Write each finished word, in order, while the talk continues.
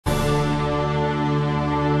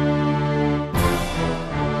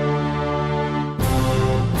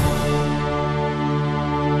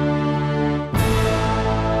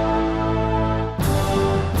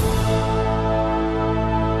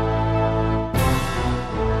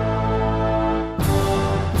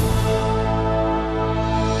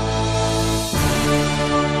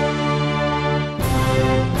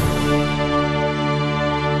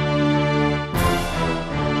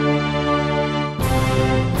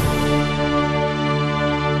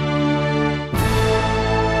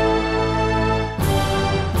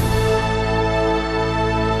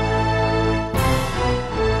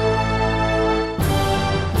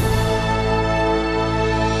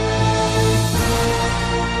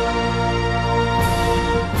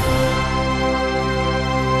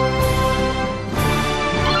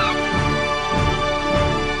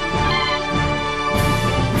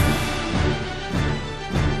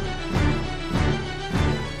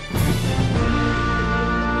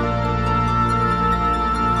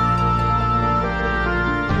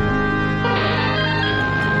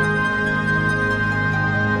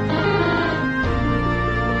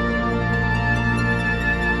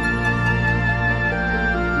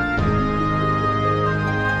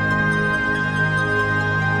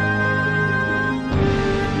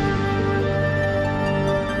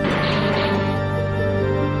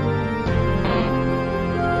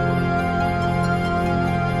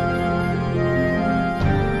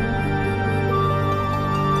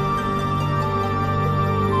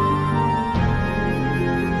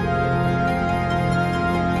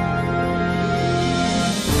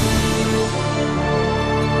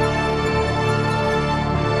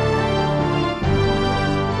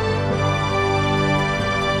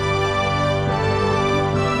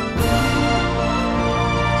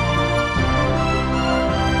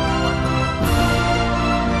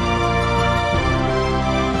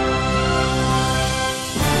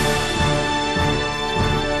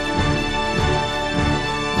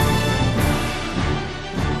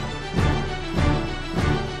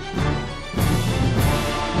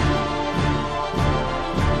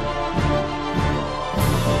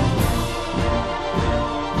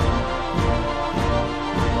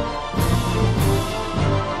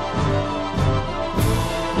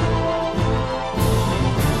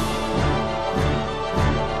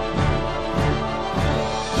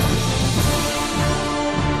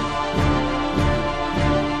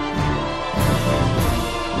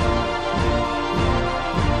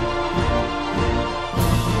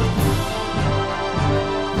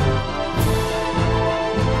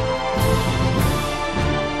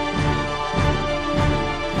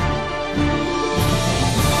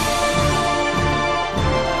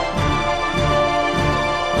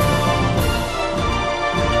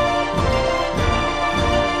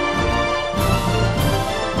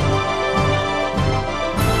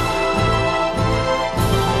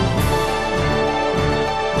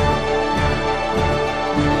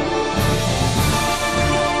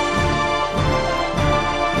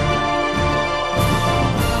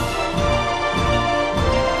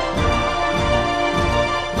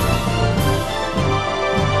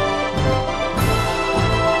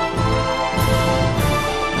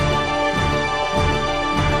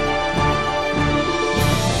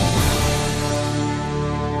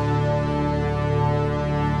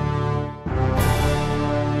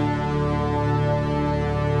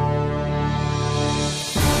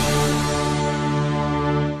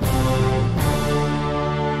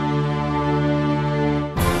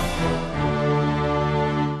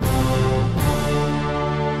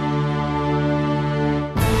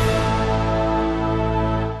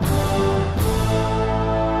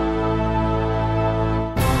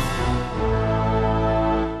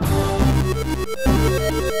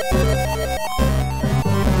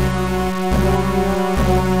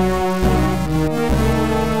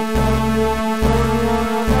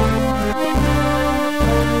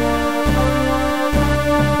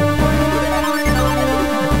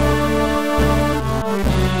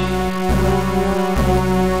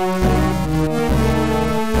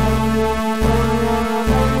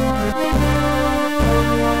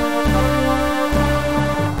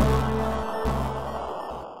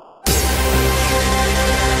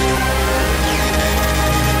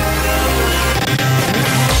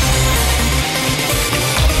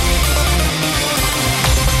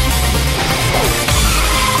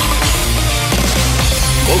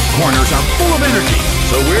full of energy,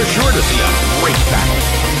 so we're sure to see a great battle.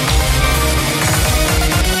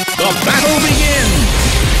 The battle begins!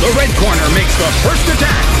 The red corner makes the first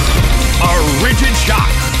attack. A rigid shot.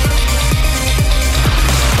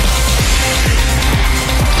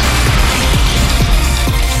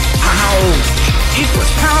 Ouch! It was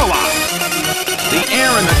paralyzed. The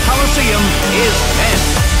air in the Colosseum is tense.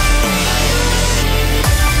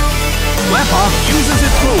 Cleffa uses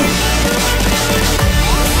its move.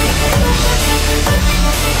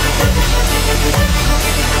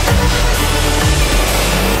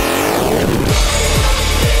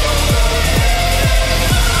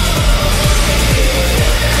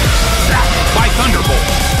 Zapped by Thunderbolt.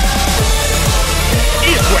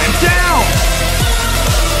 It went down!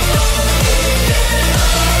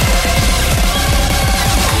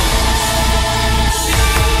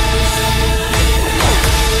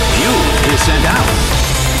 Is sent out.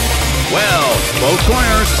 Well, both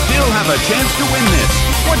corners still have a chance to win this.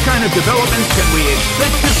 What kind of developments can we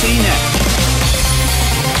expect to see next?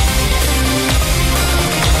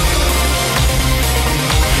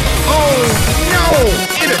 Oh, no!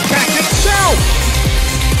 It attacked itself!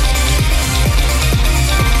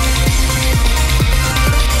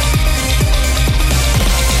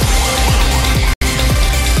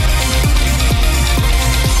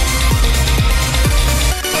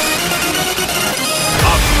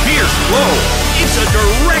 Blow. It's a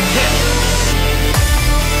direct hit.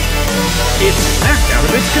 It's snapped out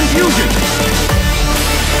of its confusion.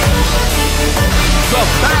 The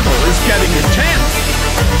battle is getting intense.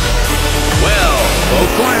 Well,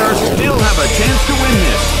 both corners still have a chance to win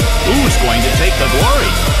this. Who's going to take the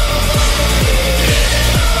glory?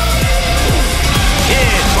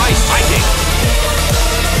 Hit by Psychic.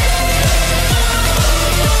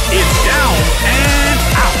 It's down and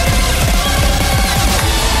out.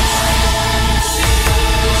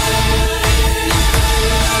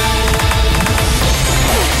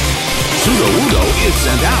 Sudowoodo is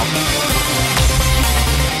sent out.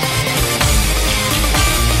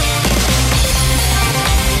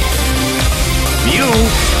 Mew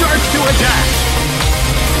starts to attack.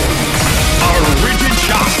 A rigid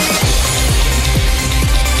shot.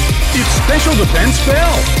 Its special defense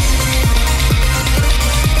fell.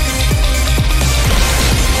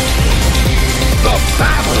 The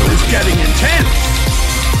battle is getting intense.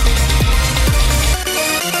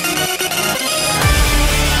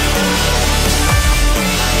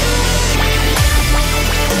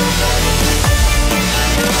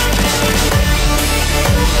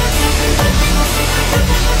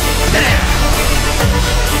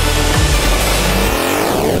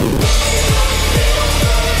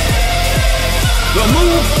 The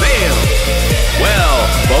move failed. Well,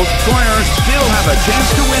 both corners still have a chance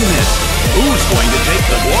to win this. Who's going to take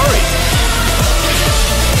the glory?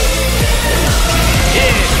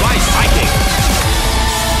 Hit by Psychic.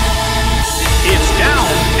 It's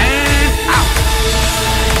down and out.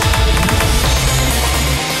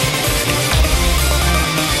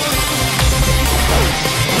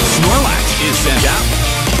 Snorlax is sent out.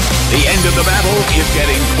 The end of the battle is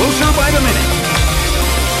getting closer by the minute.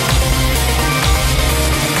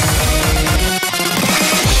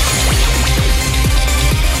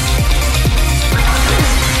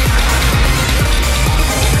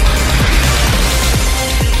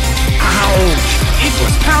 It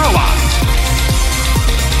was paralyzed.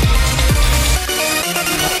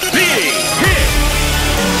 Big hit.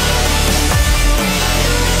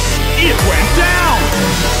 It went down.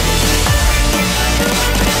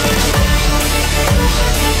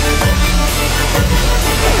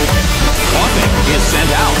 Koffing is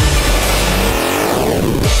sent out.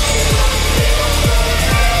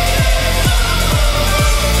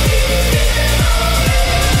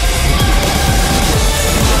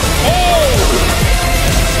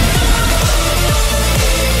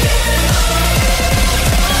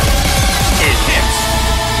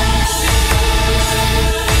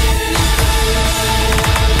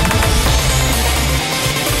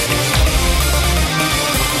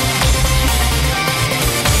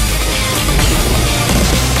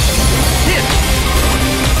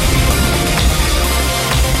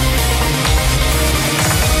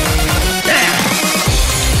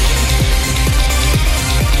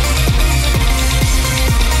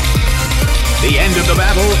 The end of the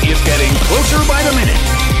battle is getting closer by the minute.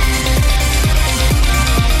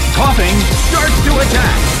 Koffing starts to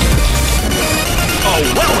attack. A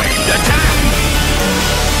well-aimed attack.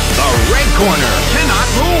 The red corner cannot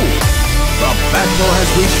move. The battle has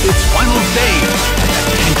reached its final stage, and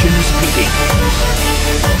the tension is peaking.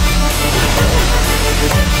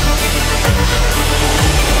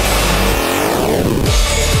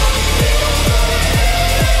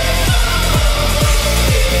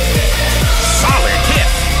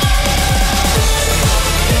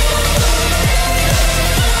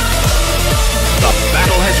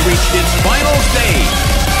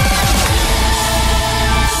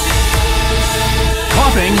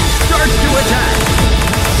 starts to attack.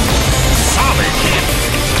 Solid hit.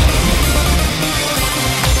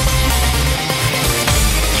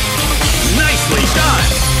 Nicely done.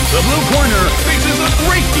 The blue corner faces a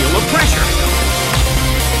great deal of pressure.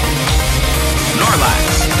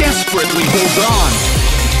 Snorlax desperately holds on.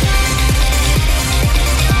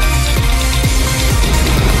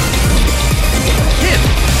 Hit.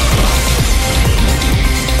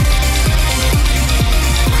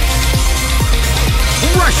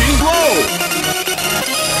 Rushing blow.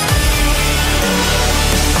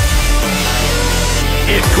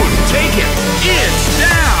 It couldn't take it. It's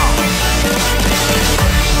down.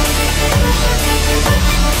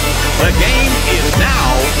 The game is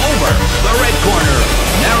now over. The